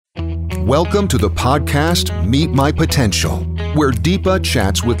Welcome to the podcast Meet My Potential, where Deepa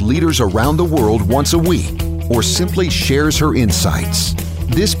chats with leaders around the world once a week or simply shares her insights.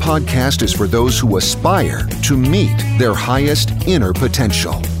 This podcast is for those who aspire to meet their highest inner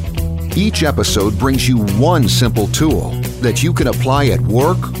potential. Each episode brings you one simple tool that you can apply at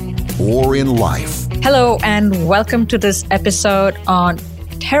work or in life. Hello, and welcome to this episode on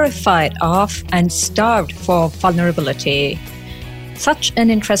Terrified of and Starved for Vulnerability. Such an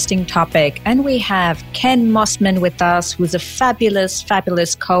interesting topic. And we have Ken Mossman with us, who's a fabulous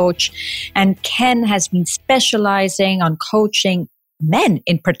coach. And Ken has been specializing on coaching men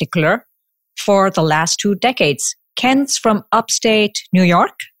in particular for the last 2 decades. Ken's from upstate New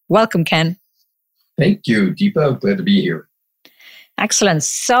York. Welcome, Ken. Thank you, Deepa. Glad to be here. Excellent.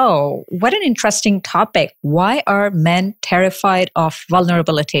 So, what an interesting topic. Why are men terrified of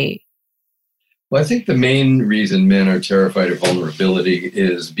vulnerability? Well, I think the main reason men are terrified of vulnerability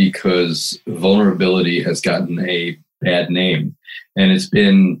is because vulnerability has gotten a bad name, and it's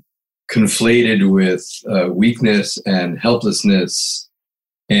been conflated with weakness and helplessness,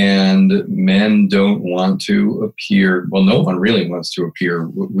 and men don't want to appear, well, no one really wants to appear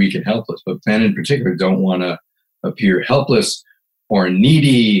weak and helpless, but men in particular don't want to appear helpless or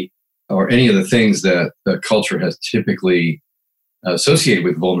needy or any of the things that the culture has typically associated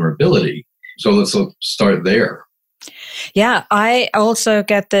with vulnerability. So let's start there. Yeah, I also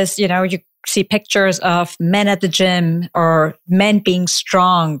get this, you see pictures of men at the gym or men being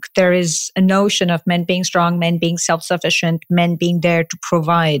strong. There is a notion of men being strong, men being self-sufficient, men being there to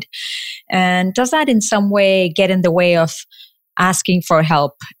provide. And does that in some way get in the way of asking for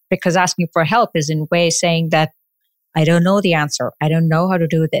help? Because asking for help is in a way saying that I don't know the answer. I don't know how to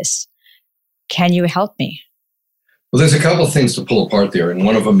do this. Can you help me? Well, there's a couple of things to pull apart there. And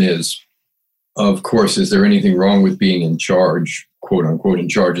one of them is, of course, is there anything wrong with being in charge, quote unquote, in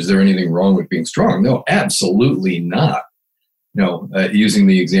charge? Is there anything wrong with being strong? No, absolutely not. No, using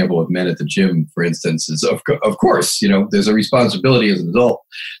the example of men at the gym, for instance, is of course, there's a responsibility as an adult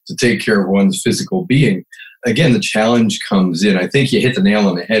to take care of one's physical being. Again, the challenge comes in. I think you hit the nail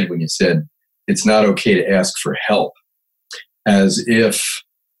on the head when you said it's not okay to ask for help, as if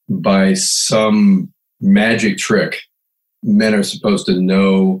by some magic trick, men are supposed to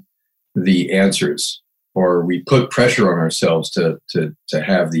know the answers, or we put pressure on ourselves to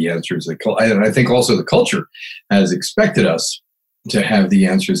have the answers. And I think also the culture has expected us to have the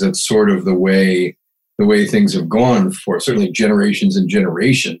answers. That's sort of the way things have gone for certainly generations and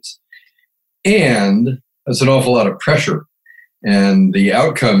generations. And that's an awful lot of pressure. And the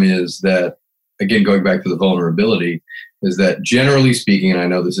outcome is that, again, going back to the vulnerability, is that generally speaking, and I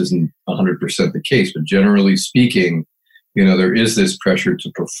know this isn't 100% the case, but generally speaking, there is this pressure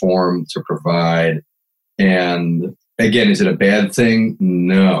to perform, to provide. And again, is it a bad thing?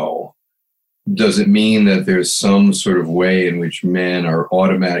 No. Does it mean that there's some sort of way in which men are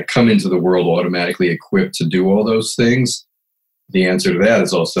come into the world automatically equipped to do all those things? The answer to that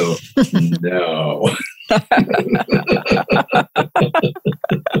is also no.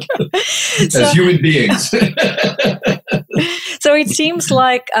 As human beings. So it seems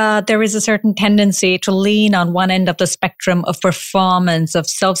like there is a certain tendency to lean on one end of the spectrum of performance, of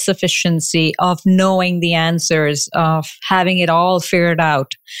self-sufficiency, of knowing the answers, of having it all figured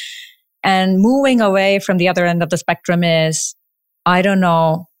out. And moving away from the other end of the spectrum is, I don't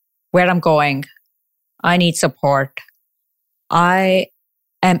know where I'm going. I need support. I'm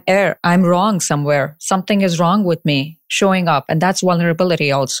wrong somewhere. Something is wrong with me showing up. And that's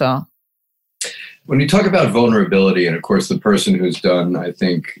vulnerability also. When you talk about vulnerability, and of course the person who's done, I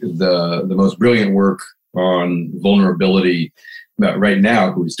think, the most brilliant work on vulnerability right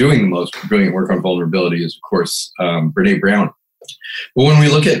now, who's doing the most brilliant work on vulnerability is, of course, Brené Brown. But when we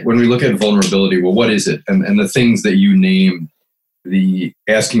look at vulnerability, well, what is it? And the things that you named, the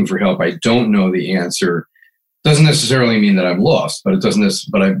asking for help, I don't know the answer, doesn't necessarily mean that I'm lost, but it doesn't.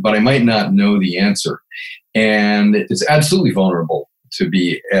 But I might not know the answer, and it's absolutely vulnerable to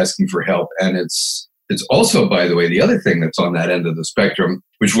be asking for help. And it's also, by the way, the other thing that's on that end of the spectrum,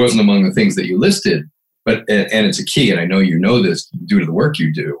 which wasn't among the things that you listed, but and it's a key, and I know you know this due to the work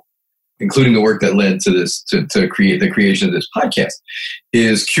you do, including the work that led to this to create the creation of this podcast,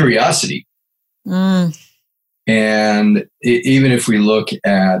 is curiosity. And even if we look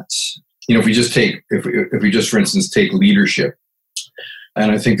at, if we just, for instance, take leadership,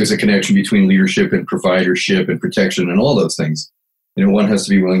 and I think there's a connection between leadership and providership and protection and all those things. One has to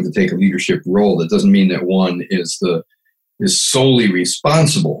be willing to take a leadership role. That doesn't mean that one is solely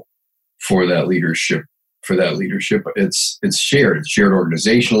responsible for that leadership. It's shared. It's shared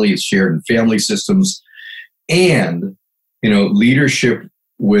organizationally. It's shared in family systems, and leadership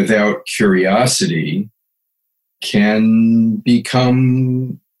without curiosity can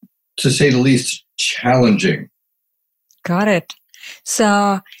become, to say the least, challenging. Got it.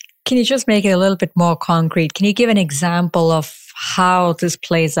 So can you just make it a little bit more concrete? Can you give an example of how this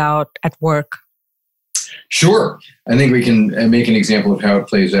plays out at work? Sure. I think we can make an example of how it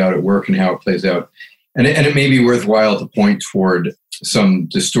plays out at work and how it plays out. And it may be worthwhile to point toward some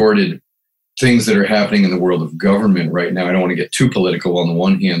distorted things that are happening in the world of government right now. I don't want to get too political on the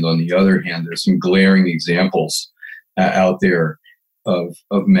one hand. On the other hand, there's some glaring examples out there of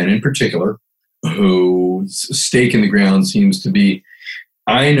men in particular whose stake in the ground seems to be,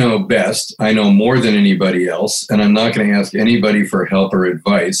 I know best, I know more than anybody else, and I'm not going to ask anybody for help or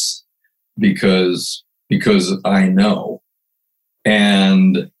advice because I know.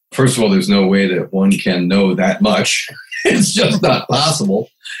 And first of all, there's no way that one can know that much. It's just not possible.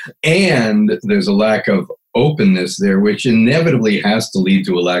 And there's a lack of openness there, which inevitably has to lead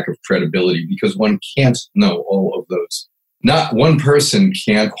to a lack of credibility because one can't know all of those. Not one person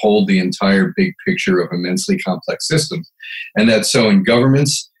can't hold the entire big picture of immensely complex systems. And that's so in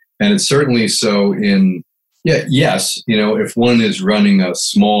governments, and it's certainly so in, if one is running a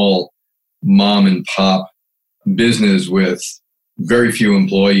small mom and pop business with very few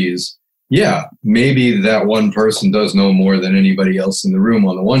employees, maybe that one person does know more than anybody else in the room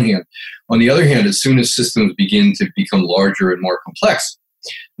on the one hand. On the other hand, as soon as systems begin to become larger and more complex,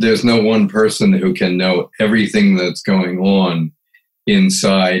 there's no one person who can know everything that's going on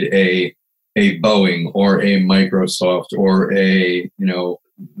inside a Boeing or a Microsoft or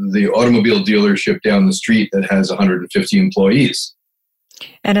the automobile dealership down the street that has 150 employees.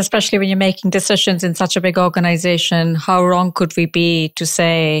 And especially when you're making decisions in such a big organization, how wrong could we be to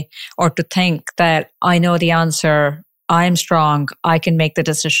say or to think that I know the answer, I'm strong, I can make the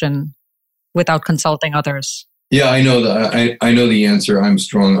decision without consulting others? Yeah, I know I know the answer. I'm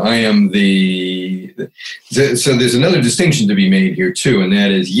strong. I am so there's another distinction to be made here too, and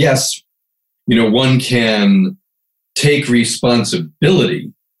that is, yes, one can take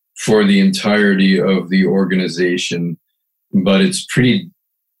responsibility for the entirety of the organization, but it's pretty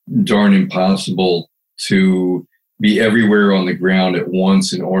darn impossible to be everywhere on the ground at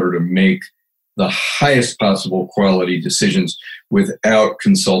once in order to make the highest possible quality decisions without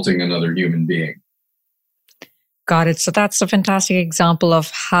consulting another human being. Got it. So that's a fantastic example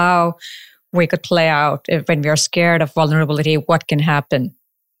of how we could play out when we are scared of vulnerability, what can happen.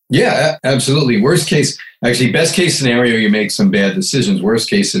 Yeah, absolutely. Best case scenario, you make some bad decisions. Worst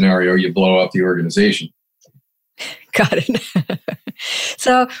case scenario, you blow up the organization. Got it.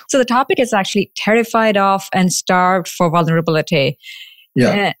 So the topic is actually terrified of and starved for vulnerability.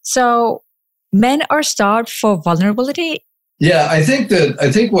 Yeah. So men are starved for vulnerability? Yeah, I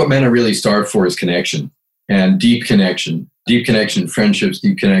think what men are really starved for is connection. And deep connection in friendships,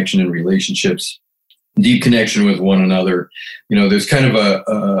 deep connection in relationships, deep connection with one another. There's kind of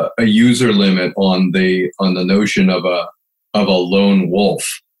a user limit on the notion of a lone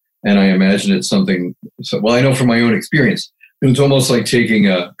wolf, and I imagine it's something. Well, I know from my own experience, it's almost like taking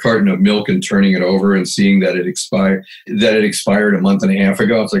a carton of milk and turning it over and seeing that it expired a month and a half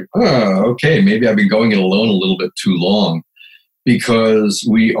ago. It's like, oh, okay, maybe I've been going it alone a little bit too long, because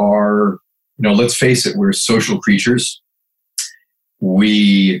we are. Let's face it, we're social creatures.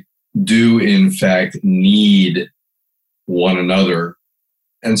 We do, in fact, need one another.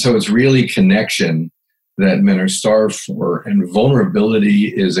 And so it's really connection that men are starved for. And vulnerability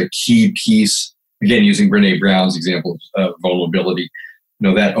is a key piece, again, using Brené Brown's example of vulnerability,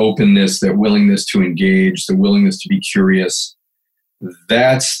 that openness, that willingness to engage, the willingness to be curious.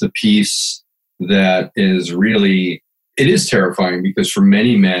 That's the piece that is really, it is terrifying, because for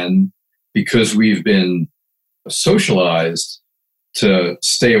many men, because we've been socialized to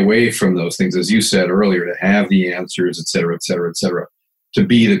stay away from those things, as you said earlier, to have the answers, et cetera, et cetera, et cetera, to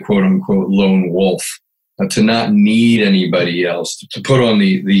be the quote unquote lone wolf, to not need anybody else, to put on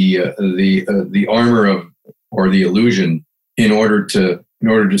the armor of, or the illusion in order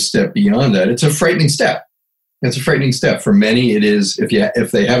to step beyond that. It's a frightening step. It's a frightening step. For many, it is,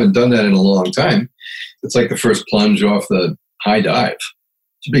 if they haven't done that in a long time, it's like the first plunge off the high dive.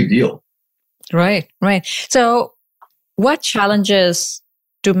 It's a big deal. Right. So what challenges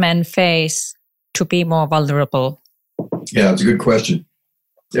do men face to be more vulnerable? Yeah, it's a good question.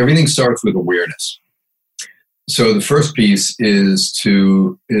 Everything starts with awareness. So the first piece is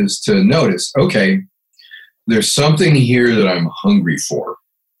to notice, okay, there's something here that I'm hungry for.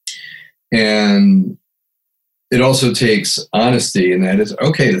 And it also takes honesty, and that is,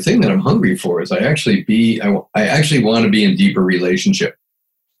 okay, the thing that I'm hungry for is I actually want to be in deeper relationship.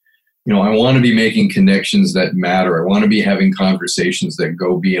 I want to be making connections that matter. I want to be having conversations that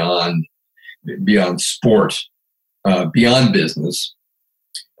go beyond sport, beyond business.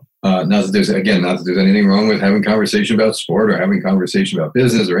 Not that there's anything wrong with having conversation about sport or having conversation about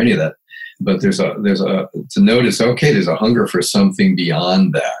business or any of that. But there's to notice, okay, there's a hunger for something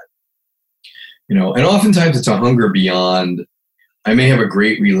beyond that. And oftentimes it's a hunger beyond. I may have a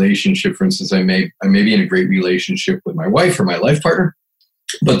great relationship. For instance, I may be in a great relationship with my wife or my life partner,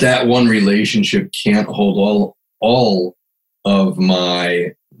 but that one relationship can't hold all of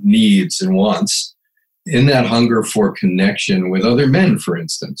my needs and wants. In that hunger for connection with other men, for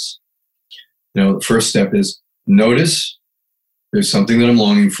instance, the first step is notice there's something that I'm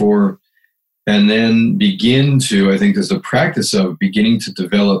longing for, and then begin to, I think there's a practice of beginning to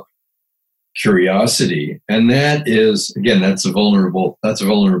develop curiosity. And that is, again, that's a vulnerable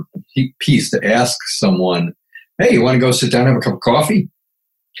piece to ask someone, hey, you want to go sit down and have a cup of coffee?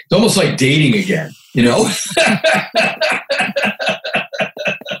 It's almost like dating again, and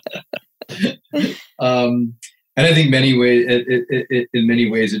I think in many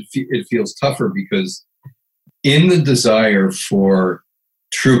ways it feels tougher because in the desire for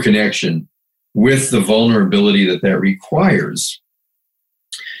true connection with the vulnerability that requires,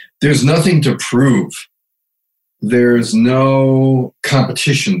 there's nothing to prove. There's no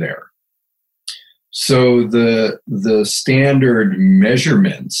competition there. So the standard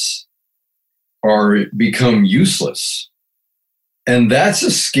measurements become useless. And that's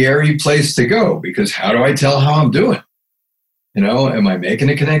a scary place to go because how do I tell how I'm doing? Am I making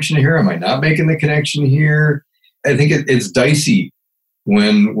a connection here? Am I not making the connection here? I think it's dicey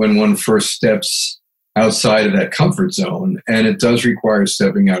when one first steps outside of that comfort zone, and it does require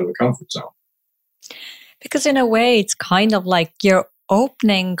stepping out of the comfort zone. Because in a way, it's kind of like you're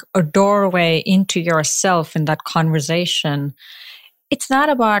opening a doorway into yourself in that conversation. It's not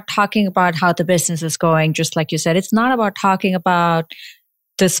about talking about how the business is going, just like you said. It's not about talking about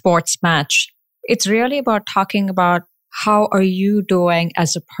the sports match. It's really about talking about how are you doing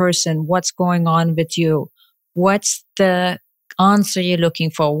as a person? What's going on with you? What's the answer you're looking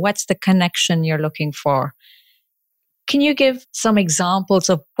for? What's the connection you're looking for? Can you give some examples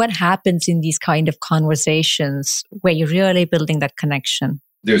of what happens in these kind of conversations where you're really building that connection?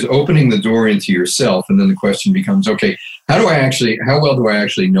 There's opening the door into yourself, and then the question becomes, okay, how well do I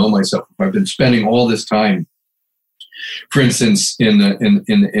actually know myself? If I've been spending all this time, for instance, in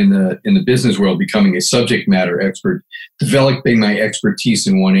the business world, becoming a subject matter expert, developing my expertise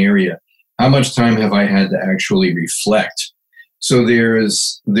in one area, how much time have I had to actually reflect? So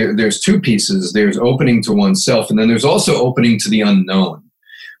there's two pieces. There's opening to oneself, and then there's also opening to the unknown.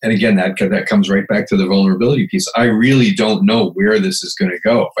 And again, that comes right back to the vulnerability piece. I really don't know where this is going to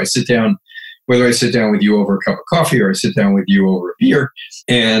go. If I sit down, whether I sit down with you over a cup of coffee or I sit down with you over a beer,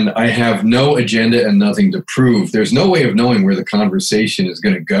 and I have no agenda and nothing to prove, there's no way of knowing where the conversation is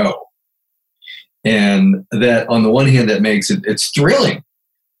going to go. And that, on the one hand, that makes it's thrilling,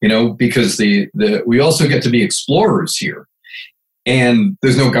 because we also get to be explorers here. And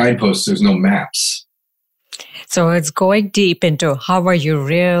there's no guideposts, there's no maps. So it's going deep into how are you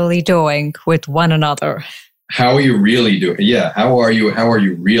really doing with one another? How are you really doing? Yeah, how are you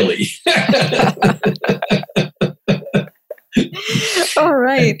really? All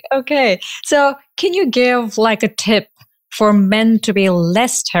right. Okay. So can you give like a tip for men to be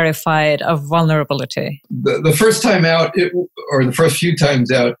less terrified of vulnerability? The first time out, or the first few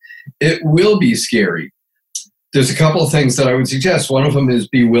times out, it will be scary. There's a couple of things that I would suggest. One of them is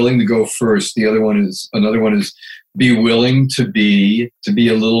be willing to go first. Another one is be willing to be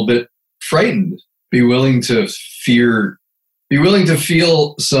a little bit frightened. Be willing to feel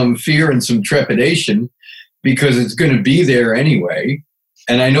some fear and some trepidation because it's going to be there anyway.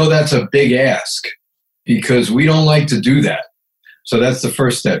 And I know that's a big ask because we don't like to do that. So that's the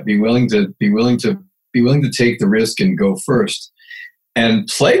first step. Be willing to take the risk and go first and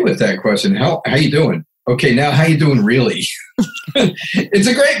play with that question. How you doing? Okay, now how you doing really? It's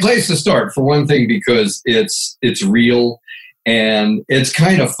a great place to start, for one thing, because it's real and it's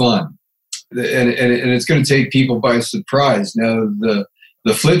kind of fun. And it's going to take people by surprise. Now, the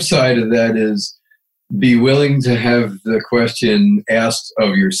flip side of that is be willing to have the question asked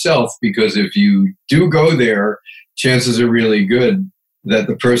of yourself, because if you do go there, chances are really good that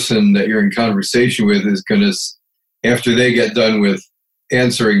the person that you're in conversation with is going to, after they get done with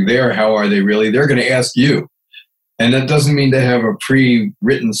answering their how are they really, they're going to ask you. And that doesn't mean to have a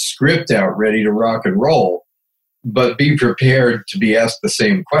pre-written script out ready to rock and roll, but be prepared to be asked the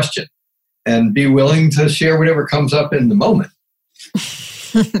same question and be willing to share whatever comes up in the moment.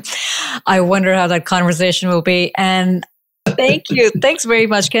 I wonder how that conversation will be. And Thank you. Thanks very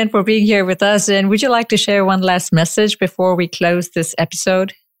much, Ken, for being here with us. And would you like to share one last message before we close this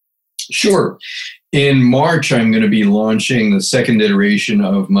episode? Sure. In March, I'm going to be launching the second iteration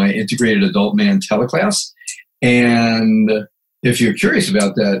of my Integrated Adult Man teleclass. And if you're curious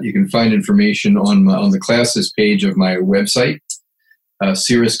about that, you can find information on the classes page of my website,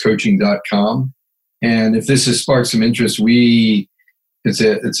 cirruscoaching.com. And if this has sparked some interest, it's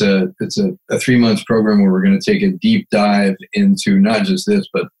a 3-month program where we're going to take a deep dive into not just this,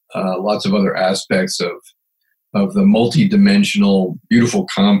 but lots of other aspects of the multidimensional, beautiful,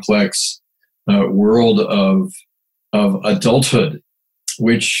 complex world of adulthood,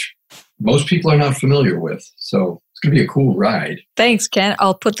 which most people are not familiar with. So it's going to be a cool ride. Thanks, Ken.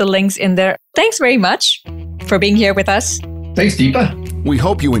 I'll put the links in there. Thanks very much for being here with us. Thanks, Deepa. We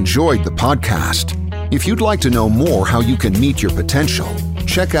hope you enjoyed the podcast. If you'd like to know more how you can meet your potential,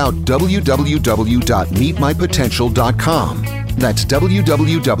 check out www.meetmypotential.com. That's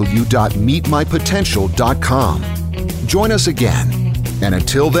www.meetmypotential.com. Join us again. And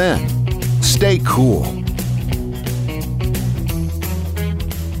until then, stay cool.